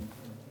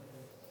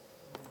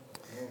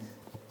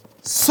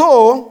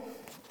 So,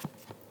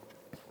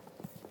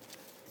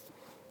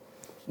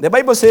 the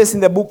Bible says in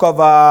the book of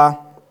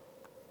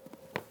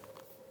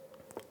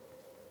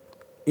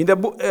in the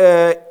book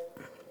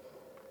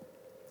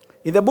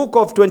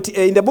of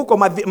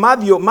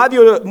Matthew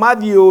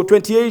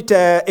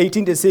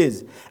 28:18 it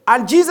says,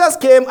 and Jesus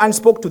came and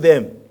spoke to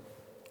them.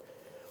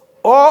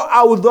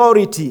 All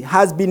authority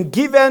has been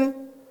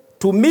given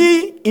to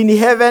me in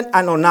heaven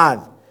and on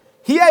earth.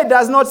 Here it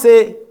does not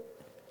say,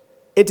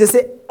 it is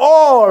say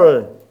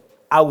all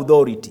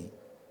authority.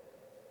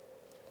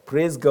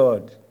 Praise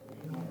God.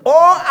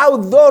 All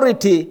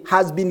authority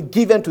has been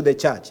given to the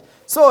church.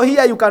 So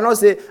here you cannot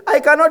say, I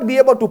cannot be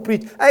able to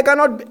preach.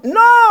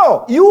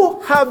 No!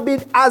 You have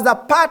been, as a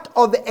part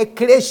of the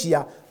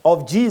ecclesia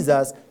of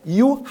Jesus,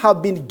 you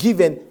have been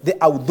given the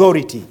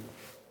authority.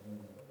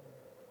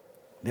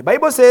 The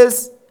Bible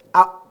says,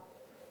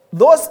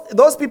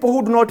 those people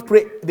who do not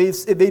pray, they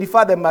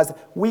refer them as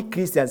weak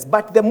Christians.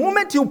 But the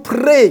moment you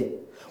pray,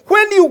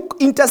 when you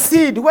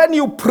intercede, when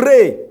you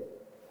pray,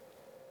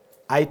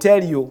 I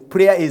tell you,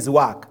 prayer is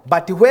work.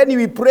 But when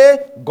we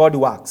pray, God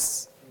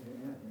works.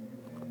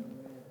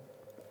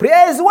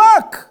 Prayer is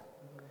work.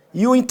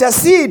 You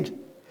intercede.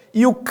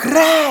 You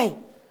cry.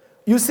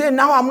 You say,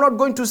 now I'm not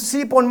going to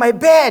sleep on my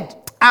bed.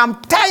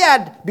 I'm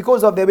tired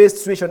because of the way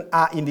situations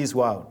are in this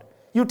world.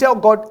 You tell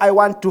God, I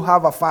want to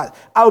have a fast.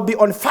 I'll be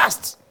on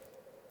fast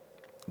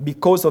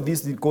because of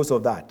this, because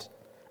of that.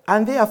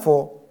 And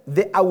therefore,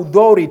 the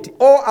authority,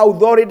 all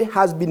authority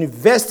has been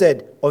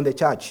vested on the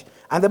church.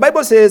 And the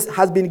Bible says,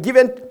 has been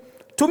given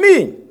to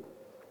me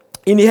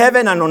in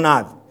heaven and on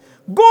earth.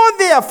 Go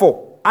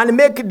therefore and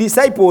make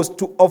disciples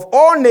of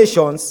all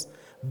nations,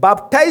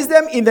 baptize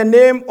them in the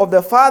name of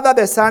the Father,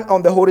 the Son,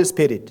 and the Holy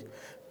Spirit.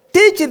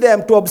 Teach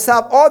them to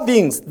observe all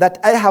things that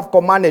I have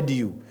commanded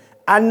you.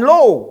 And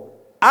lo,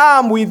 I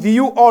am with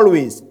you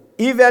always,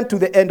 even to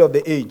the end of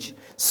the age.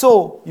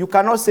 So you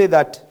cannot say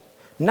that,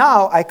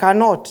 now I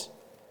cannot.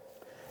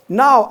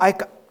 Now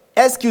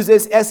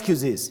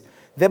excuses.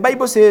 The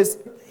Bible says,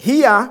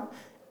 here,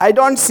 I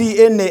don't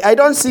see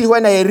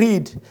when I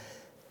read,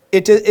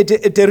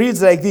 it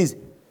reads like this.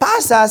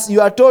 Pastors,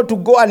 you are told to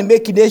go and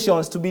make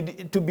nations to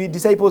be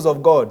disciples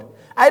of God.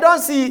 I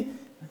don't see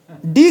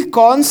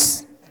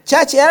deacons,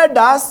 church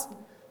elders.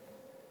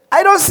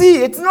 I don't see,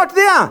 it's not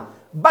there.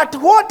 But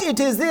what it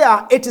is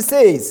there, it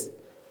says,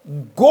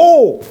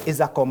 go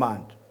is a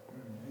command.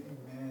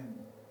 Amen.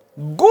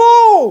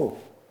 Go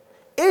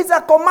is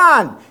a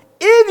command.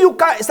 If you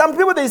can, some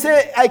people they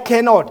say, I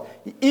cannot.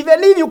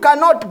 Even if you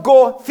cannot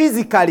go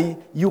physically,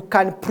 you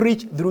can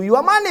preach through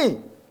your money.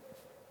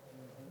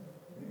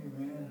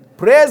 Amen.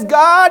 Praise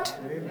God.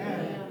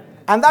 Amen.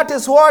 And that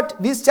is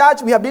what this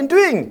church we have been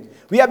doing.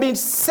 We have been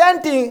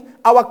sending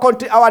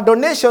our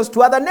donations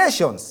to other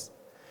nations.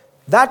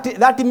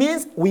 That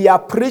means we are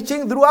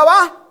preaching through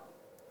our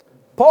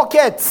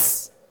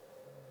pockets,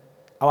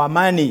 our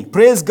money.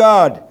 Praise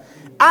God.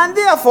 And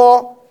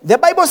therefore, the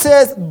Bible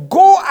says,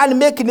 go and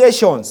make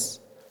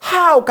nations.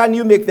 How can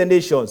you make the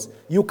nations?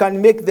 You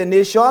can make the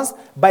nations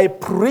by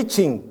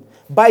preaching,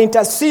 by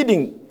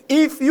interceding.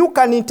 If you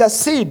can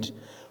intercede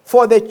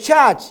for the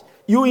church,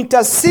 you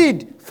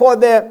intercede for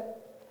the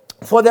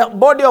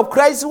body of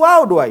Christ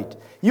worldwide.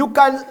 You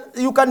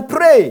can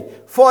pray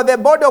for the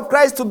body of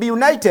Christ to be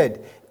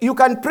united. You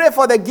can pray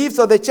for the gifts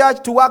of the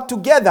church to work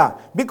together.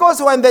 Because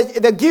when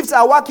the gifts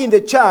are working in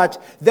the church,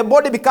 the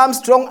body becomes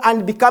strong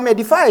and become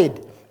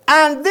edified.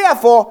 And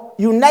therefore,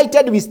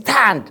 united we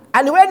stand.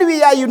 And when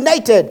we are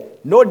united,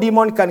 no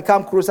demon can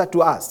come closer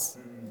to us.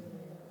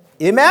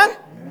 Amen? Amen.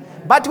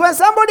 But when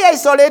somebody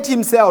isolates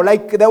himself,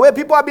 like the way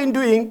people have been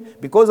doing,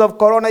 because of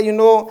corona,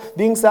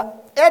 things are...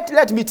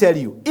 Let me tell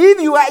you,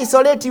 if you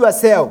isolate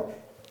yourself,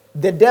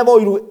 the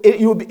devil,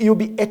 you'll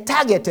be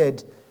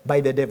targeted by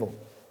the devil.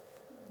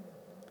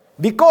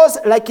 Because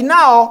like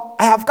now,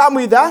 I have come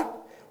with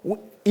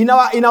in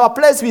our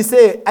place we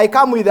say, I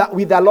come with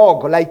a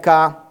log, like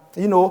a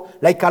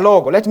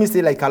log. Let me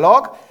say like a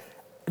log.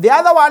 The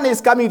other one is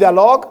coming with a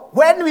log.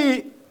 When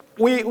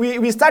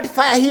we start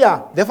fire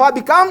here, the fire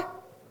become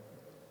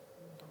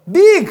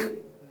big.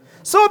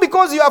 So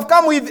because you have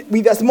come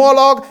with a small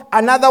log,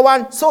 another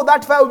one, so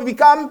that fire will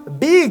become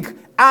big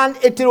and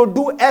it will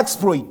do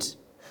exploit.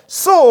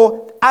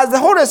 So as the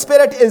Holy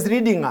Spirit is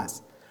leading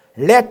us,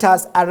 let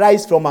us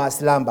arise from our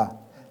slumber.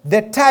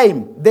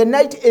 The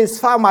night is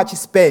far much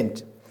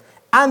spent,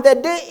 and the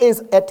day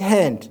is at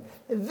hand.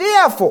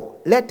 Therefore,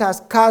 let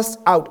us cast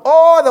out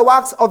all the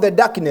works of the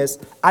darkness,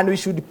 and we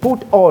should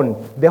put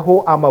on the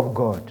whole armor of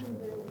God.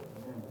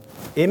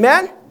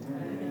 Amen?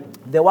 Amen.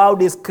 The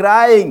world is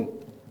crying.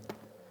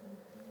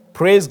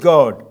 Praise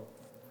God.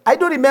 I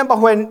do remember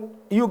when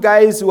you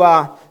guys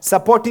were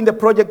supporting the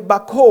project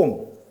back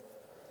home.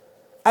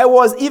 I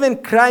was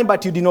even crying,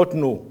 but you did not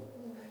know.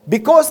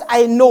 Because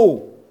I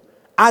know,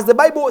 as the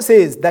Bible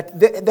says, that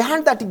the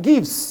hand that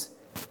gives,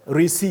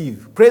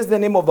 receive. Praise the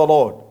name of the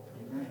Lord.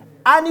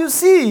 And you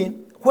see,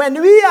 when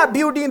we are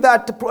building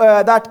that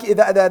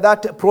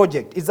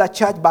project, it's a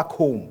church back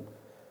home.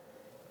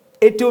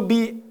 It will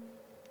be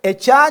a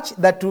church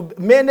that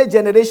many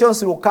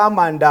generations will come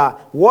and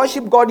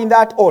worship God in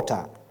that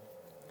altar.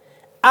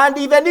 And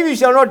even if you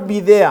shall not be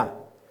there,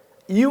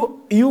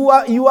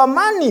 your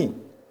money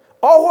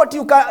or what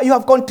you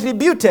have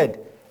contributed,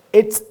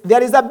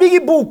 there is a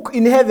big book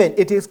in heaven.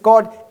 It is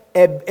called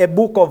a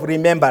book of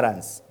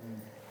remembrance.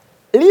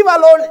 Leave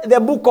alone the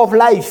book of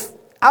life.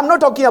 I'm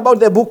not talking about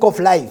the book of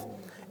life.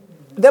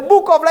 The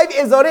book of life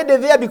is already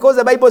there because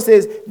the Bible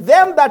says,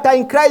 them that are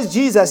in Christ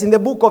Jesus, in the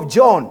book of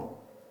John,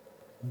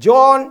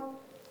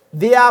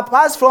 they are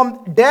passed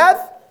from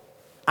death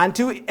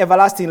unto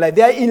everlasting life.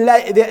 They are in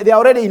life. They are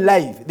already in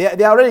life.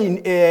 They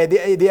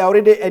are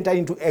already entered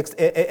into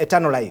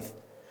eternal life.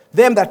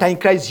 Them that are in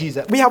Christ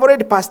Jesus. We have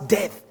already passed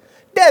death.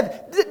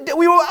 Death.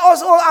 We will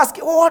also ask,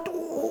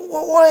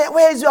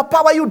 where is your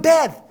power, you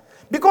death?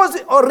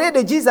 Because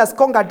already Jesus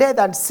conquered death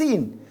and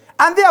sin.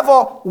 And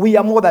therefore, we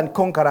are more than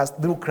conquerors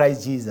through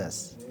Christ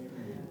Jesus.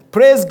 Amen.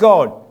 Praise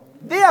God.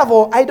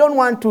 Therefore, I don't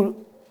want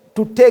to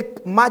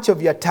take much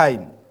of your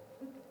time.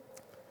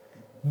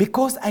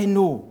 Because I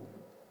know,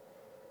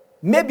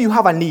 maybe you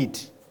have a need.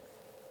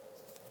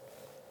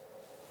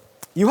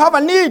 You have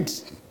a need.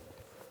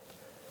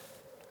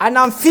 And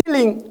I'm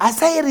feeling,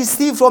 as I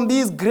received from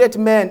these great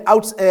men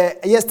out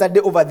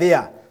yesterday over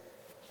there,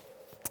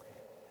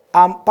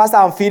 Pastor,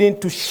 I'm feeling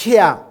to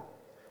share,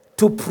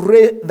 to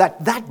pray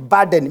that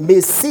burden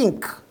may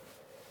sink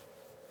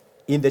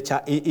in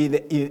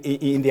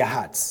their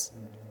hearts.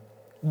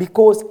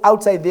 Because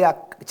outside their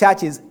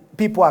churches,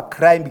 people are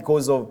crying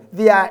because of,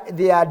 they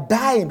are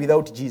dying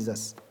without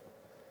Jesus.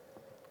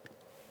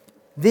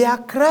 They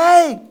are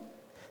crying.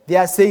 They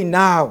are saying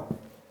now.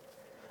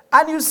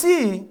 And you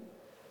see,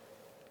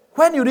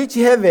 when you reach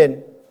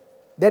heaven,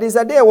 there is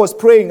a day I was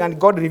praying and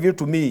God revealed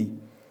to me,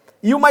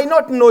 you might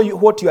not know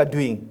what you are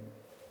doing.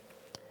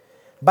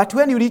 But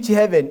when you reach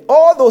heaven,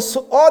 all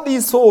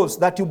these souls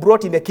that you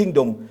brought in the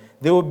kingdom,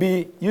 they will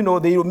be, they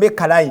will make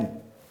a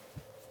line.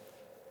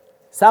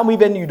 Some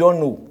even you don't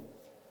know.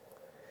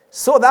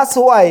 So that's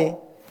why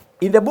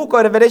in the book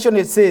of Revelation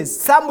it says,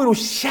 some will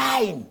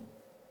shine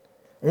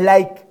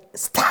like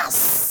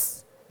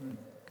stars.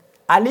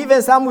 And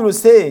even some will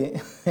say,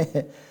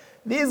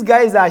 these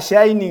guys are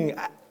shining.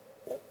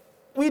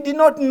 We did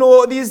not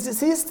know this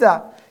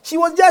sister. She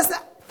was just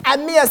a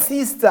mere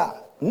sister.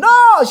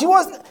 No, she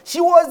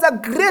was a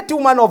great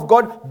woman of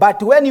God,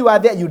 but when you are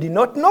there, you did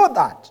not know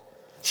that.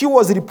 She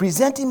was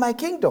representing my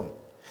kingdom.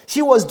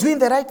 She was doing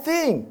the right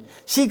thing.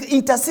 She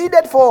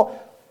interceded for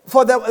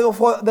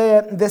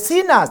the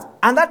sinners,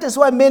 and that is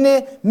why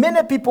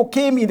many people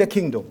came in the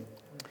kingdom.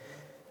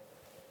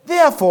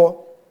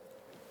 Therefore,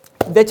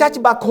 the church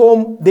back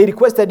home, they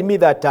requested me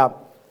that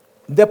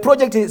the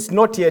project is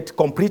not yet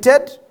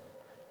completed.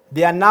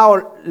 They are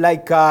now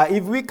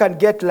if we can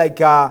get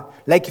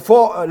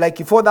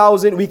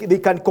 4,000, they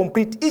can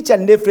complete each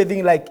and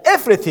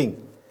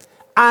everything.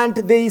 And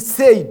they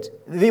said,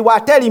 they were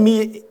telling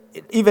me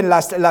even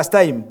last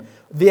time,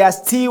 they are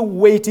still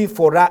waiting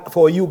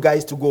for you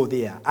guys to go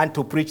there and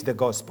to preach the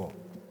gospel.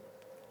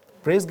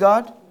 Praise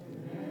God.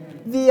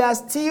 Amen. They are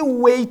still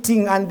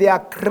waiting and they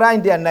are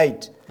crying day and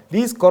night.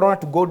 This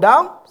corona to go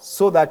down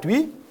so that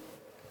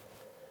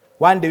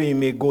one day we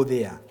may go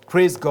there.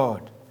 Praise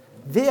God.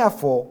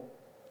 Therefore,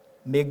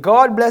 may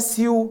God bless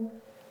you.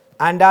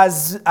 And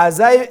as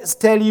I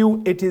tell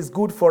you, it is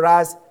good for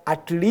us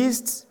at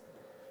least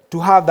to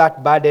have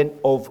that burden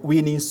of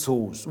winning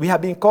souls. We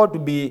have been called to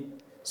be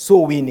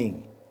soul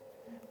winning.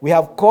 We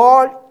have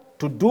called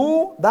to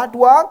do that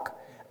work,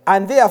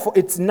 and therefore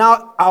it's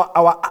now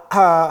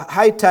our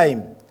high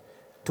time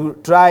to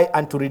try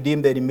and to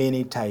redeem the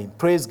remaining time.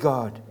 Praise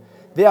God.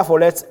 Therefore,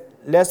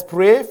 let's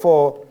pray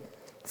for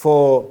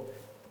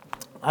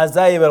as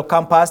I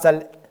welcome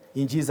Pastor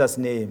in Jesus'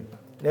 name.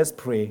 Let's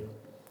pray.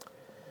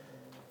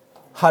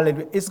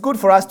 Hallelujah. It's good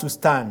for us to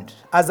stand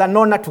as an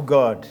honor to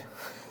God.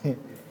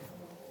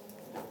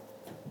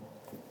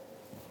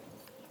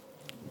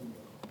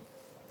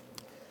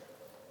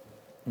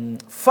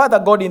 Father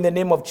God, in the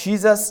name of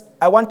Jesus,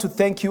 I want to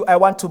thank you. I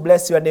want to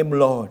bless your name,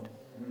 Lord.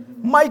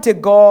 Mighty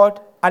God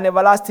and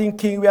everlasting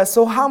King, we are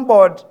so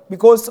humbled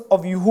because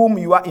of you whom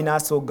you are in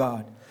us, O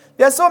God.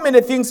 There are so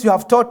many things you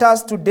have taught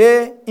us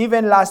today,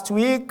 even last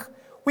week.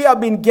 We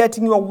have been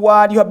getting your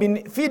word. You have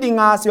been feeding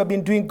us. You have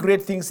been doing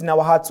great things in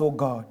our hearts, O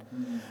God.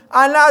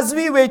 And as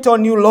we wait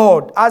on you,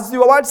 Lord, as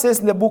your word says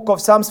in the book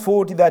of Psalms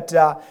 40,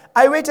 that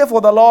I waited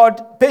for the Lord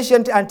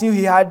patient until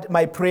he heard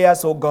my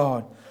prayers, O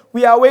God.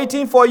 We are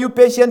waiting for you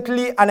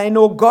patiently, and I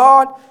know,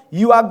 God,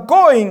 you are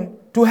going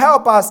to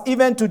help us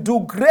even to do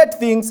great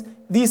things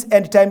these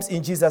end times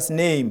in Jesus'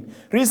 name.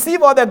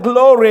 Receive all the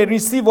glory,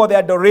 receive all the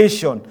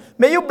adoration.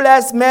 May you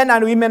bless men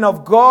and women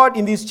of God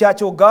in this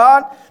church, oh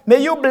God.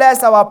 May you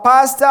bless our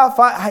pastor,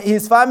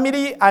 his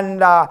family,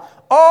 and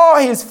all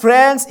his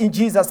friends in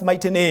Jesus'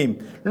 mighty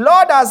name.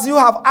 Lord, as you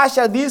have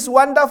ushered this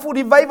wonderful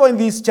revival in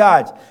this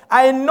church,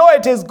 I know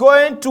it is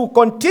going to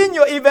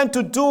continue even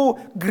to do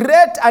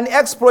great and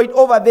exploit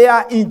over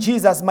there in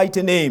Jesus'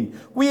 mighty name.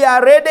 We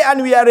are ready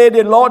and we are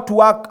ready, Lord, to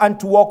work and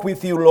to walk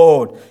with you,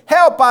 Lord.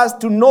 Help us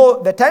to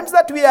know the times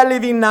that we are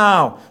living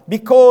now,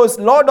 because,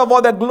 Lord of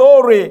all the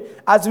glory,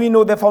 as we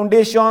know the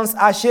foundations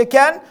are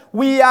shaken,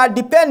 we are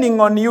depending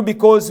on you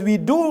because we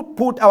do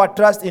put our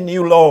trust in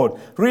you, Lord.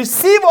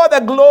 Receive all the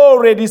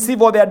glory,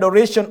 receive all the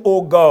adoration,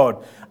 O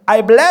God.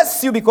 I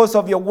bless you because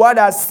of your word,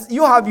 as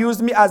you have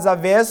used me as a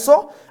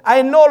vessel.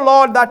 I know,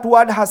 Lord, that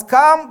word has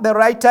come the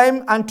right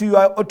time and to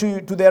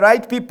the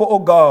right people, oh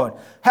God.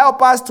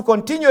 Help us to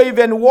continue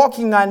even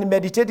walking and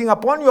meditating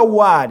upon your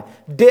word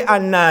day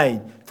and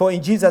night. For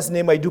in Jesus'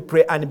 name I do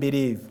pray and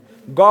believe.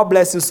 God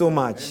bless you so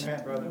much.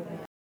 Amen, brother.